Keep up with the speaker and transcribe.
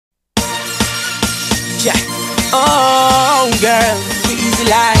Yeah. Oh, girl, we easy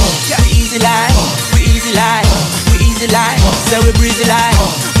life, we easy life, we easy life, we easy life. So we breezy life,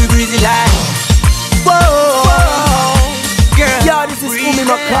 we breezy life. Whoa, girl, yo, this is UMI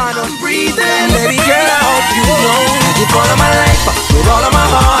Mega. I'm breathing, baby girl, I hope you know I give all of my life, with all of my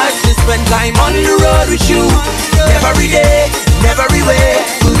heart, to spend time on the road with you. Every day, every way,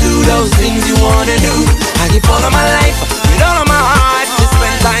 we'll do those things you wanna do. I give all of my life, with all of my heart, to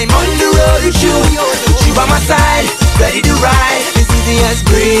spend time on the road with you. With you by my side, ready to ride, as easy as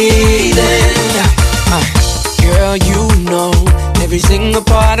breathing. Girl, you know every single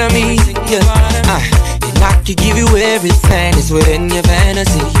part of me, yeah. And I could give you everything that's within your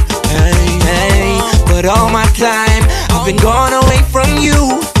fantasy. Hey, hey. But all my time I've been gone away from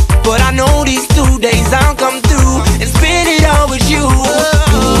you. But I know these 2 days I'll come through and spend it all with you.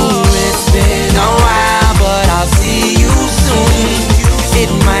 Ooh, it's been a while, but I'll see you soon. It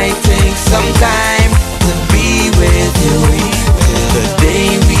might take some time to be with you, till the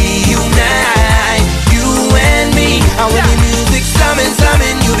day we unite, you and me. And when the music's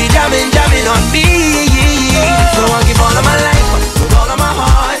slumming, you be jamming on me. So I'll give all of my life, with all of my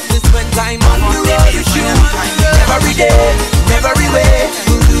heart, to spend time on the road with you. Every day, every way,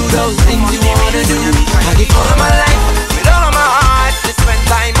 we'll do those things you wanna do. I give all of my life, with all of my heart, to spend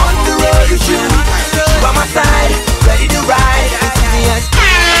time on the road with you. You by my side, ready to ride, as easy as.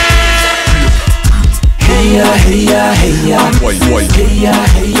 Hey ya, hey ya, hey ya. Hey ya,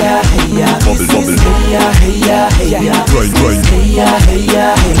 hey ya, hey ya. Bubble. Hey ya, hey ya, hey ya. Grind. Hey ya, hey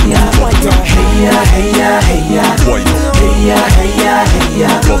ya, hey ya. Hey ya, hey ya, hey ya. Hey ya, hey ya, hey ya.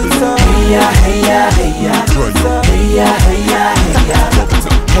 Bubble. Hey ya, hey ya, hey ya. Grind. Hey ya, hey ya, hey ya.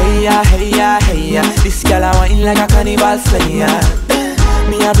 Hey ya, hey ya, hey ya. This girl a wine like a carnival slayer.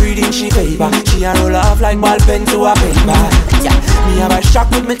 Me a breathing she favor. She a roll off like ball pen to a paper. Yeah. Me have a shock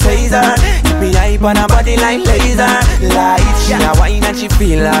with me taser. Keep me hype on her body like laser light. She a wine and she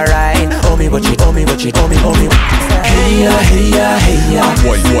feel alright. Oh me watch it, oh me watch it, oh me. Hey ya, hey ya, hey ya.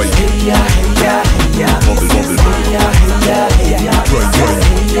 White. Hey ya, hey ya, hey ya. Bubble. Hey ya, hey ya, hey ya. Grind.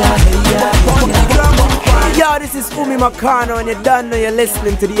 Hey ya, hey ya, hey ya. Yo, this is UMI Mega, and you done know you're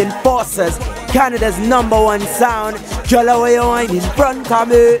listening to the Enforcers, Canada's #1 sound. Girl, away you wine in front of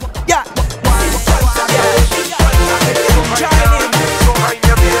me. Yeah.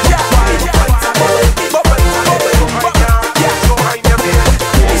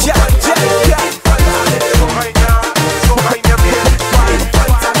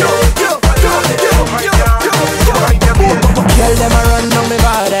 Girl, them a run on me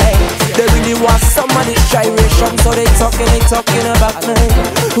body. They really want somebody's gyration, so they talking about me.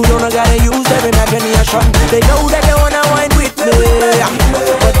 Who don't gotta use their imagination. They know that they wanna wine with me,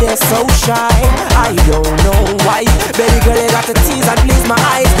 but they're so shy. I don't know why. Baby girl, they got to tease and please my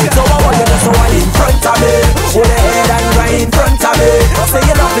eyes. So I want you to so wine in front of me. Hold your head and right in front of me. Say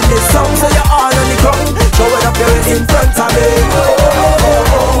you're loving this song, so you're all on the ground. Show it up your waist in front of me.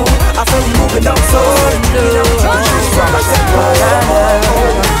 I saw you moving down so low. From a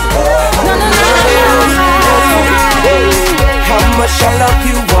how much I love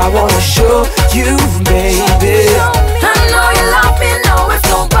you, I wanna show you, baby. I know you love me, no if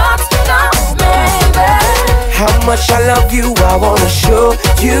no buts, no, baby. How much I love you, I wanna show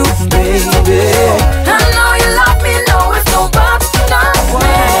you, baby. I know you love me, no if no buts, no,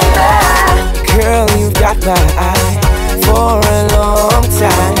 baby. Girl, you got my eye for a long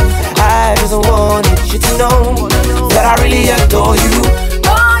time. I just wanted you to know that I really adore you.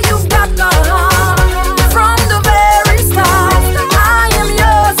 Oh, you got my heart from the very start. I am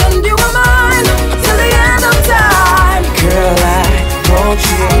yours and you are mine till the end of time. Girl, I want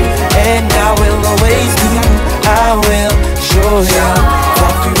you, and I will always do. I will show you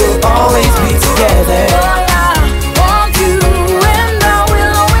that we will always be together. Oh, yeah, want you and I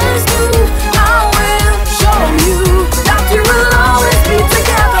will always do. I will show you that we will always be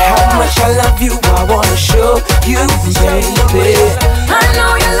together. How much I love you, I wanna show you, baby. I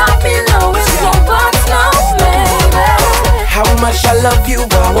know you love me, no it's no buts, no, baby. How much I love you,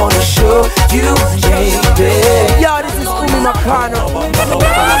 I wanna show you, baby. Yo, this is UMI Mega.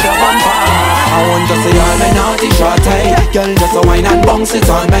 I want to see all my naughty shorty. Girl, just a wine and bounce it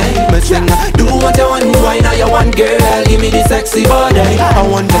on me. Me sing, do what you want, wine or you want, girl. Give me the sexy body. I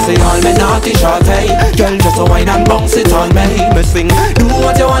want to see all my naughty shorty. Girl, just a wine and bounce it on me. Me sing, do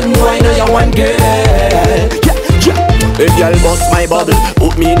what you want, wine or you want, girl. If y'all bust my bubble,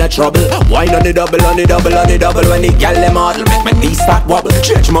 put me in a trouble. Wine on the double, on the double, on the double. When the gal them model, make me knees start wobble.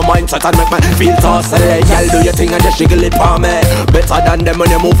 Change my mindset and make me feel tossed. Y'all do your thing and just jiggle it for me. Better than them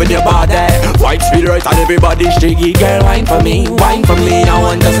when you move in your body. Vibes feel right and everybody's jiggy. Girl, wine for me, wine for me. I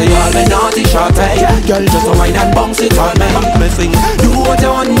want to see all my naughty shorty. Girl, just wine and bounce it all night. Me sing, do what you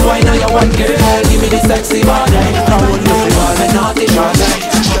want, why not you want, girl? Give me the sexy body. I want you to all the naughty all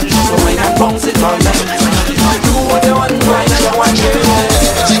night. Girl, just wine and bounce it all night. Do what you want, why not you want, girl?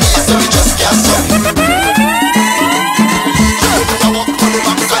 So we just can't stop.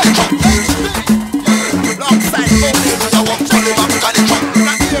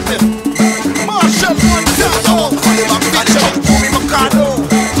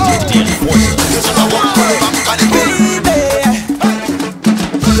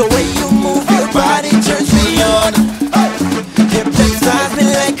 The way you move your body turns me on. Hypnotize me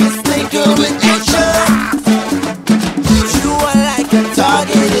like a snake with action. You are like a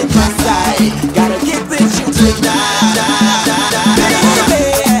target in my sight. Gotta get with you tonight.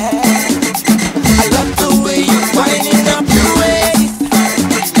 Baby, I love the way you're winding up your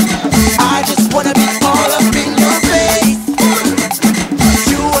waist. I just wanna be all up in your face.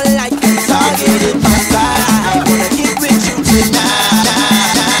 You are like a target in my sight. Wanna get with you tonight.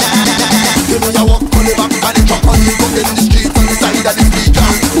 You walk on the back and the truck on the in the street on the side of the speaker.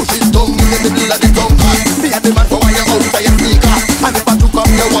 Push his tongue in the middle of the tongue. Me and the man for why you outside your sneaker. And if I took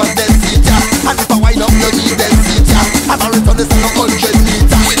up you want them seat ya. And if I wind up you need them seat ya. I'm a return the 700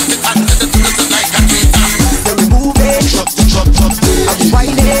 meters. With the hands to the like a tweeter. So we move it, drop to drop, drop. And we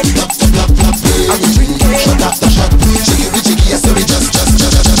wind it, drop to drop, drop. And we drink it, shot after shot. Jiggy we jiggy, yes, so we just.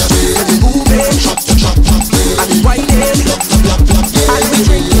 So we move it, drop to drop, drop. And we wind it, drop to drop, drop. And we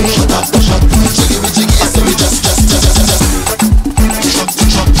drink it, shot after shot. Jiggy we jiggy, yes, so we just.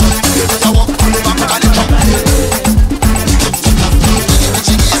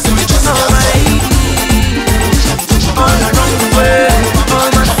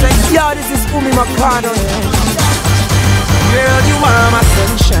 UMI Mega. Girl, you are my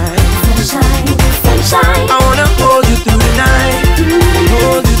sunshine. Sunshine, sunshine. I wanna hold you through the night.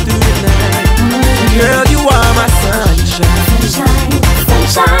 Hold you through the night. Girl, you are my sunshine. Sunshine,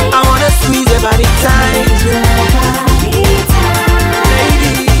 sunshine. I wanna squeeze your body tight.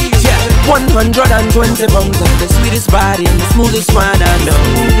 Ladies, yeah. 120 pounds of the sweetest body and the smoothest one I know.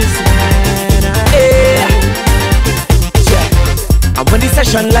 Yeah. And when the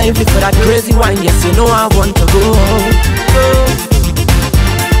session lively for that crazy wine, yes, you know I want to go.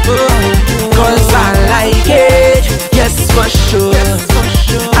 Cause I like it, yes for sure.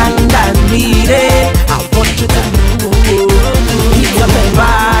 And I need it, I want you to know. Heat up my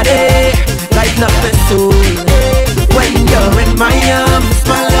body, lighten up my soul. When you're in my arms,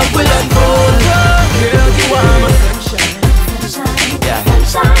 my love will unfold. Girl, you are my sunshine. Yeah,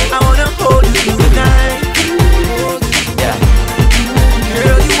 I wanna hold you through the night.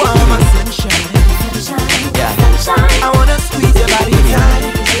 Girl, you are my sunshine. Yeah, I wanna squeeze your body tight.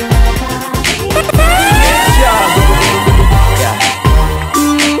 Yeah.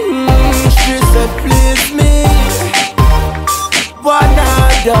 She said, please me, but now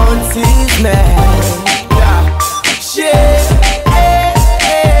don't tease me. Yeah, shit.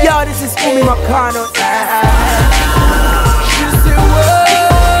 Yo, this is UMI Mega. She said, whoa,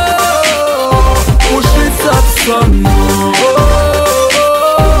 push it up some more.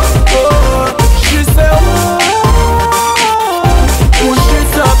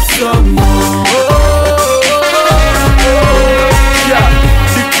 Some more. Yeah,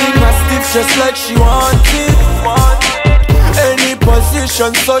 the thing is stiff just like she wanted. Any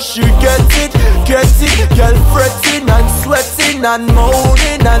position so she get it. Girl fretting and sweating and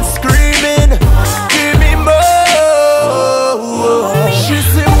moaning and screaming. Give me more. She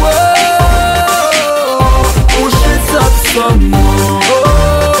said, whoa, push it up some more.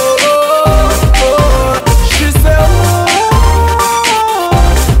 She said,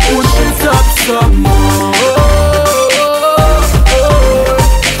 some more.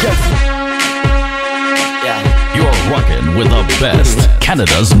 Yeah. You're rocking with the best.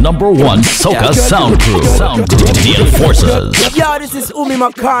 Canada's #1 soca sound crew. The Enforcers. Yo, this is UMI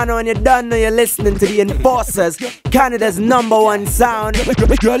Mega, and you don't know you're listening to the Enforcers, Canada's #1 sound.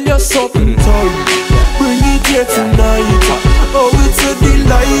 Girl, you're something tight. Bring it here tonight. Oh, it's a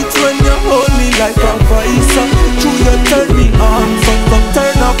delight when you hold me like a vice. True, you turn me on, so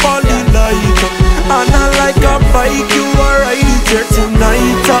turn up all the light. And I like a bike, you are right here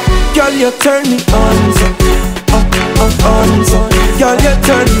tonight. Girl, you turn me on, so on, so. Girl, you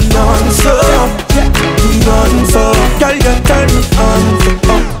turn me on, so on, so. Girl, you turn me on, so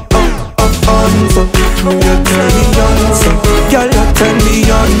on, so. You turn me on, so. Girl, you turn me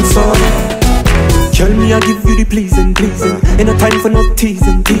on, so. Girl, me I give you the pleasing. Ain't no time for no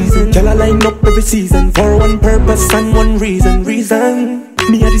teasing. Girl, I line up every season for one purpose and one reason.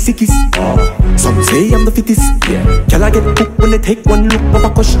 Me are the sickest. Some say I'm the fittest. Can I get hooked when they take one look up a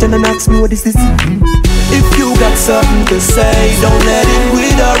question and ask me what is this? If you got something to say, don't let it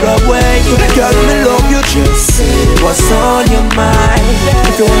wither away. Girl, me love you, just say what's on your mind.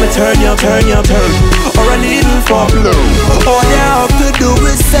 If you want me turn, or a little for blue, all you have to do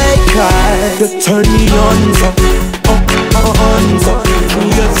is say kind. You turn me on, so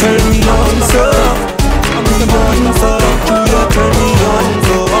you turn me on, so you turn me on,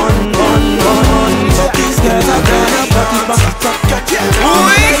 so these girls are gonna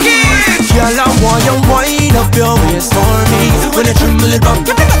girl, I want you wind up your waist for me. When you tremble it back,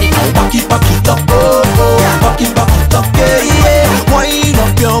 back it up, oh, back it up, yeah. Wind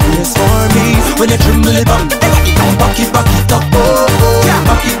up your waist for me. When you tremble it back, back it up, oh,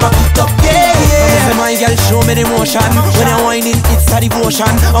 back it up, yeah. Say my girl, show me the motion. When you're whining, it's a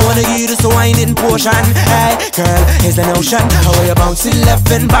devotion. I wanna give you this whining portion. Hey, girl, here's the notion. How are you bouncing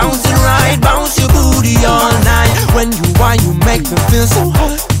left and bouncing right? Bounce your booty all night. When you whine, you make me feel so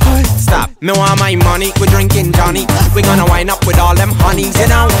hot. Stop, me want my money, we drinking Johnny. We gonna wind up with all them honeys, you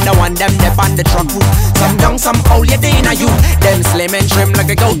know. The one them dip on the truck roof. Some young, some old, you day na you. Them slim and trim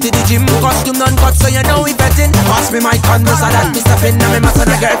like I go to the gym. Costume done cut so you know we betting. Pass me my Converse and that me stepping. And me must have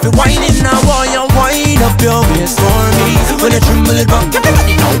a girl if you whining now. Boy, you wind up your waist for me. When you tremble it back, back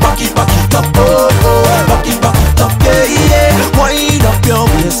it up, oh, back it up, yeah. Wind up your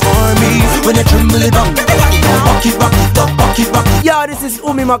waist for me. When you tremble it back, back it up. Yo, this is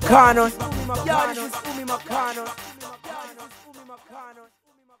UMI Mega. Yo, this is UMI Mega.